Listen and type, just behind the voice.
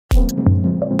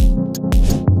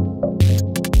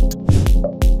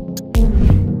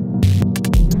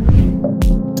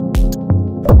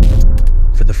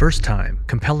first time,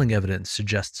 compelling evidence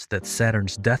suggests that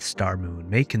Saturn's Death Star moon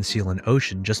may conceal an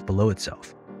ocean just below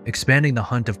itself, expanding the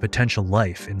hunt of potential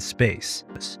life in space.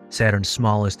 Saturn's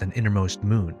smallest and innermost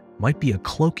moon might be a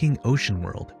cloaking ocean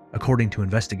world, according to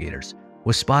investigators,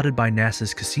 was spotted by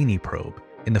NASA's Cassini probe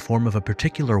in the form of a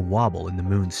particular wobble in the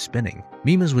moon's spinning.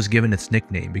 Mimas was given its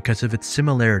nickname because of its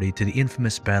similarity to the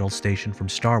infamous battle station from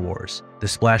Star Wars. The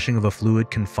splashing of a fluid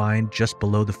confined just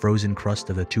below the frozen crust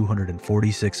of the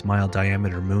 246-mile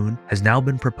diameter moon has now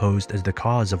been proposed as the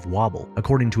cause of wobble,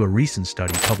 according to a recent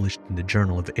study published in the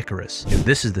Journal of Icarus. If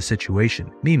this is the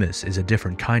situation, Mimas is a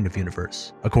different kind of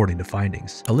universe, according to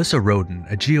findings. Alyssa Roden,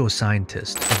 a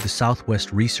geoscientist of the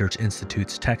Southwest Research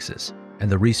Institute's Texas, and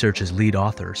the research's lead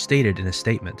author, stated in a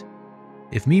statement,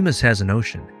 "If Mimas has an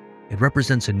ocean, it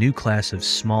represents a new class of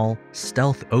small,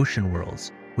 stealth ocean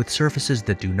worlds with surfaces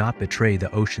that do not betray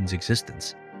the ocean's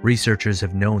existence. Researchers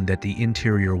have known that the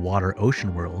interior water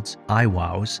ocean worlds,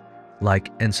 IWOWs, like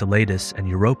Enceladus and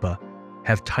Europa,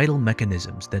 have tidal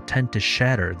mechanisms that tend to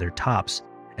shatter their tops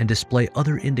and display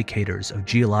other indicators of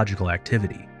geological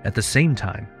activity. At the same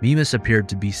time, Mimas appeared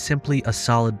to be simply a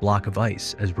solid block of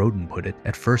ice, as Roden put it,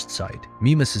 at first sight.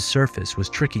 Mimas' surface was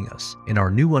tricking us, and our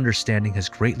new understanding has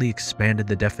greatly expanded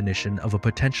the definition of a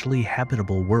potentially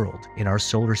habitable world in our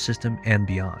solar system and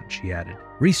beyond," she added.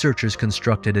 Researchers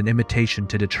constructed an imitation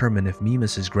to determine if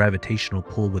Mimas' gravitational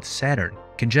pull with Saturn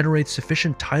can generate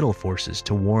sufficient tidal forces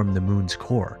to warm the moon's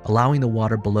core, allowing the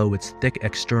water below its thick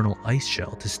external ice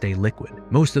shell to stay liquid.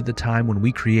 "Most of the time when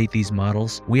we create these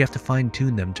models, we have to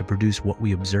fine-tune them to produce what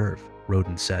we observe,"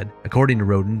 Roden said. According to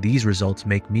Roden, these results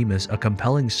make Mimas a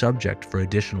compelling subject for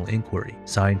additional inquiry.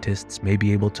 Scientists may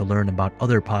be able to learn about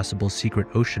other possible secret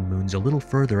ocean moons a little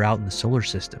further out in the solar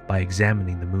system by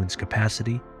examining the moon's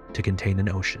capacity to contain an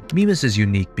ocean. Mimas is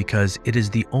unique because it is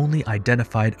the only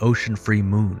identified ocean-free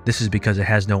moon. This is because it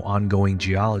has no ongoing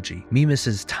geology. Mimas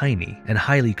is tiny and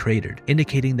highly cratered,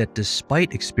 indicating that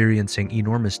despite experiencing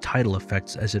enormous tidal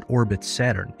effects as it orbits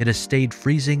Saturn, it has stayed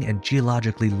freezing and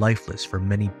geologically lifeless for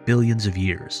many billions of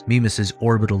years. Mimas'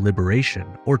 orbital libration,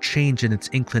 or change in its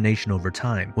inclination over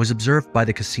time, was observed by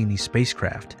the Cassini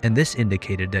spacecraft, and this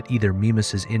indicated that either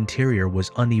Mimas' interior was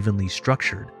unevenly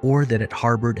structured or that it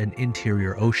harbored an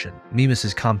interior ocean.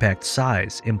 Mimas' compact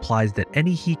size implies that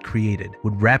any heat created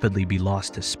would rapidly be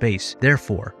lost to space.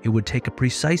 Therefore, it would take a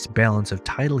precise balance of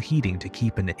tidal heating to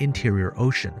keep an interior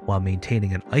ocean while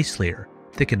maintaining an ice layer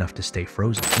thick enough to stay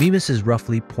frozen. Mimas is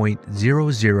roughly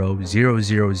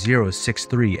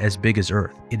 0.000063 as big as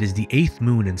Earth. It is the 8th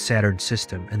moon in Saturn's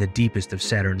system and the deepest of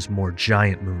Saturn's more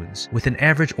giant moons, with an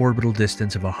average orbital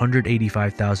distance of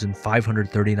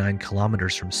 185,539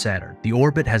 kilometers from Saturn. The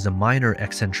orbit has a minor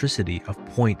eccentricity of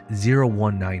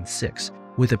 0.0196,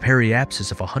 with a periapsis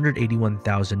of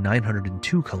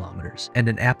 181,902 kilometers and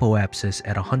an apoapsis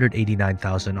at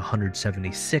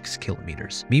 189,176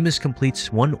 kilometers. Mimas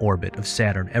completes one orbit of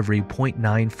Saturn every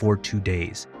 0.942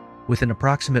 days, with an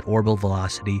approximate orbital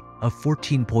velocity of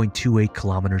 14.28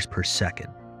 kilometers per second.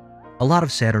 A lot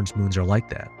of Saturn's moons are like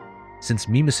that. Since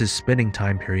Mimas' spinning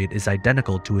time period is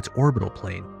identical to its orbital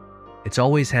plane, it's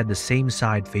always had the same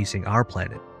side facing our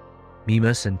planet.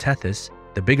 Mimas and Tethys,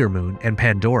 the bigger moon, and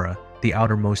Pandora, the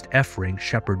outermost F-ring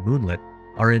shepherd moonlet,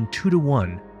 are in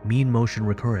 2-to-1 mean motion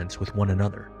recurrence with one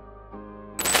another.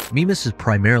 Mimas is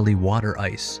primarily water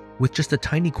ice, with just a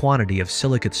tiny quantity of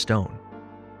silicate stone,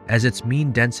 as its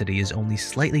mean density is only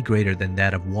slightly greater than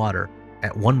that of water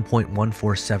at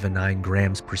 1.1479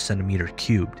 grams per centimeter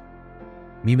cubed.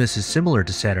 Mimas is similar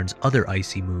to Saturn's other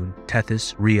icy moon,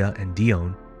 Tethys, Rhea, and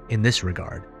Dione, in this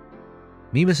regard.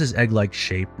 Mimas' egg-like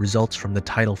shape results from the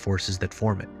tidal forces that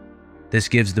form it. This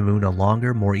gives the moon a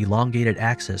longer, more elongated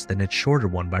axis than its shorter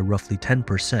one by roughly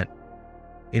 10%.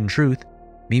 In truth,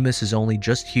 Mimas is only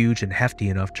just huge and hefty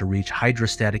enough to reach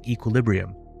hydrostatic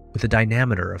equilibrium with a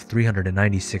diameter of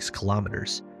 396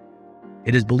 kilometers.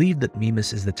 It is believed that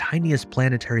Mimas is the tiniest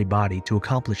planetary body to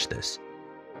accomplish this.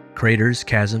 Craters,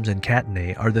 chasms, and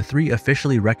catenae are the 3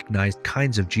 officially recognized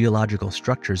kinds of geological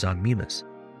structures on Mimas.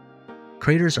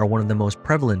 Craters are one of the most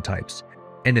prevalent types,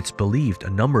 and it's believed a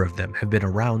number of them have been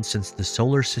around since the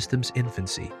solar system's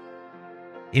infancy.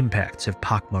 Impacts have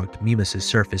pockmarked Mimas'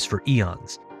 surface for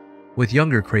eons, with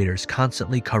younger craters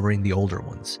constantly covering the older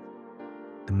ones.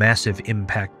 The massive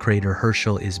impact crater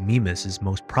Herschel is Mimas'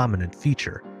 most prominent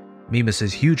feature.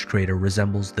 Mimas' huge crater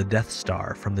resembles the Death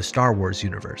Star from the Star Wars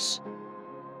universe.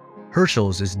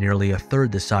 Herschel's is nearly a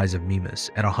third the size of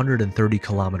Mimas at 130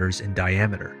 kilometers in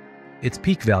diameter. Its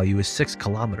peak value is 6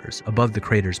 kilometers above the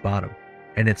crater's bottom,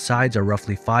 and its sides are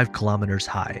roughly 5 kilometers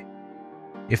high.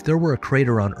 If there were a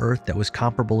crater on Earth that was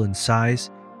comparable in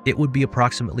size, It would be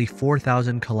approximately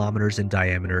 4,000 kilometers in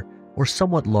diameter, or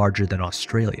somewhat larger than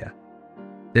Australia.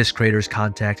 This crater's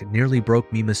contact nearly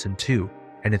broke Mimas in two,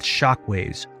 and its shock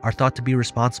waves are thought to be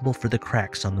responsible for the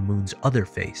cracks on the moon's other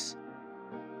face.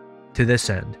 To this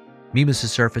end,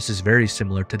 Mimas' surface is very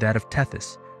similar to that of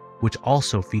Tethys, which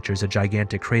also features a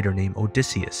gigantic crater named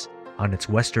Odysseus on its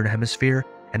western hemisphere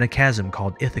and a chasm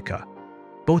called Ithaca,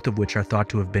 both of which are thought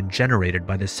to have been generated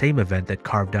by the same event that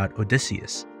carved out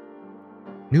Odysseus.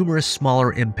 Numerous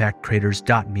smaller impact craters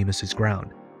dot Mimas'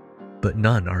 ground, but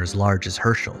none are as large as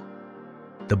Herschel.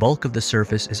 The bulk of the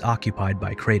surface is occupied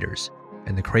by craters,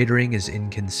 and the cratering is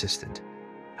inconsistent.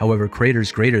 However,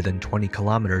 craters greater than 20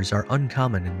 kilometers are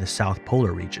uncommon in the South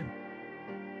Polar region.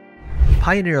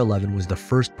 Pioneer 11 was the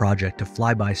first project to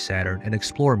fly by Saturn and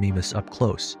explore Mimas up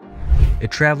close.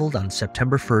 It traveled on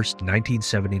September 1,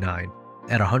 1979,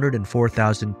 at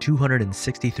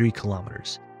 104,263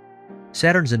 kilometers.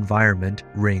 Saturn's environment,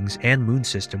 rings, and moon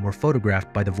system were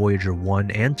photographed by the Voyager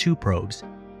 1 and 2 probes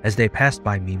as they passed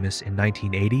by Mimas in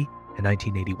 1980 and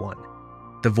 1981.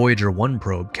 The Voyager 1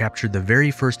 probe captured the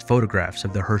very first photographs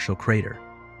of the Herschel crater.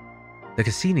 The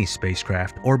Cassini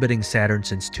spacecraft, orbiting Saturn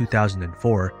since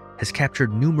 2004, has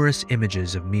captured numerous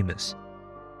images of Mimas.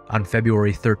 On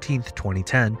February 13,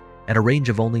 2010, at a range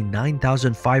of only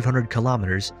 9,500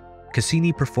 kilometers,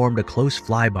 Cassini performed a close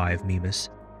flyby of Mimas.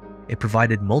 It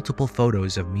provided multiple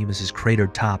photos of Mimas'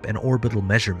 cratered top and orbital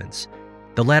measurements,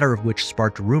 the latter of which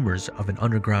sparked rumors of an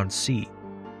underground sea.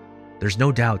 There's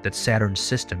no doubt that Saturn's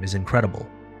system is incredible.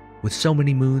 With so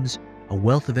many moons, a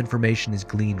wealth of information is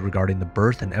gleaned regarding the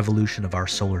birth and evolution of our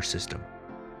solar system.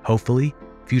 Hopefully,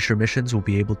 future missions will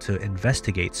be able to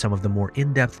investigate some of the more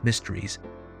in-depth mysteries,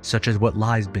 such as what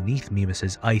lies beneath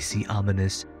Mimas' icy,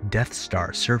 ominous Death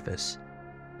Star surface.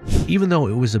 Even though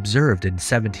it was observed in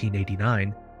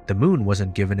 1789, the moon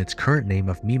wasn't given its current name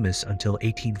of Mimas until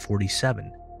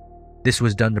 1847. This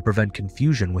was done to prevent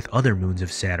confusion with other moons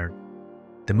of Saturn.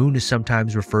 The moon is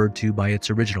sometimes referred to by its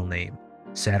original name,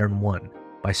 Saturn I,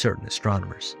 by certain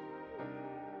astronomers.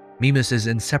 Mimas is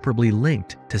inseparably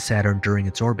linked to Saturn during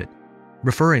its orbit,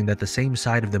 referring that the same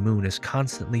side of the moon is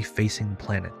constantly facing the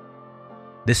planet.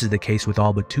 This is the case with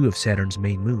all but two of Saturn's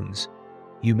main moons.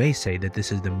 You may say that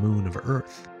this is the moon of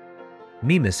Earth.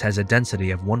 Mimas has a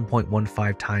density of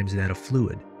 1.15 times that of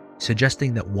fluid,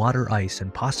 suggesting that water, ice,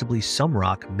 and possibly some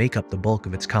rock make up the bulk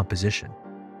of its composition.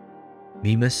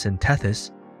 Mimas and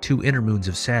Tethys, two inner moons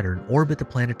of Saturn, orbit the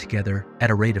planet together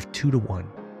at a rate of 2:1.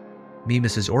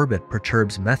 Mimas' orbit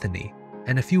perturbs Methane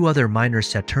and a few other minor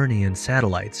Saturnian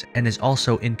satellites, and is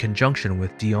also in conjunction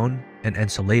with Dione and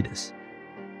Enceladus.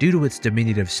 Due to its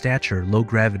diminutive stature, low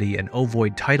gravity, and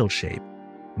ovoid tidal shape,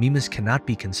 Mimas cannot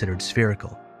be considered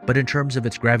spherical, but in terms of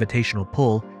its gravitational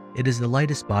pull, it is the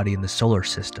lightest body in the solar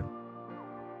system.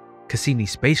 Cassini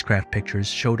spacecraft pictures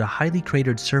showed a highly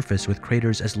cratered surface with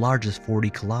craters as large as 40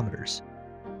 kilometers.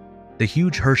 The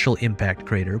huge Herschel impact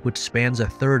crater, which spans a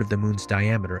third of the moon's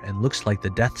diameter and looks like the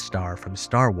Death Star from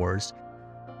Star Wars,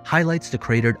 highlights the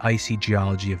cratered icy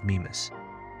geology of Mimas.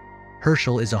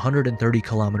 Herschel is 130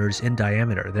 kilometers in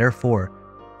diameter, therefore,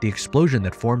 the explosion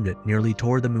that formed it nearly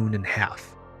tore the moon in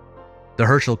half. The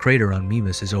Herschel crater on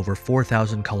Mimas is over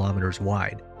 4,000 kilometers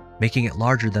wide, making it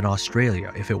larger than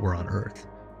Australia if it were on Earth.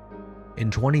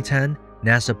 In 2010,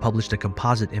 NASA published a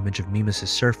composite image of Mimas'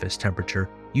 surface temperature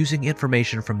using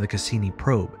information from the Cassini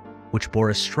probe, which bore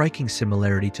a striking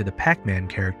similarity to the Pac-Man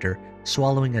character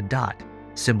swallowing a dot,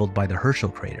 symboled by the Herschel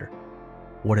crater.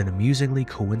 What an amusingly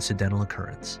coincidental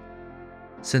occurrence.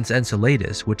 Since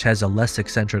Enceladus, which has a less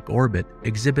eccentric orbit,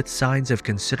 exhibits signs of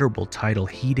considerable tidal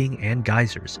heating and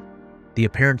geysers, the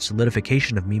apparent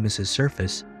solidification of Mimas'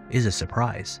 surface is a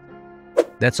surprise.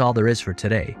 That's all there is for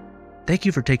today. Thank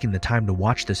you for taking the time to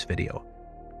watch this video.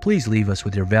 Please leave us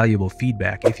with your valuable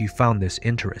feedback if you found this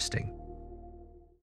interesting.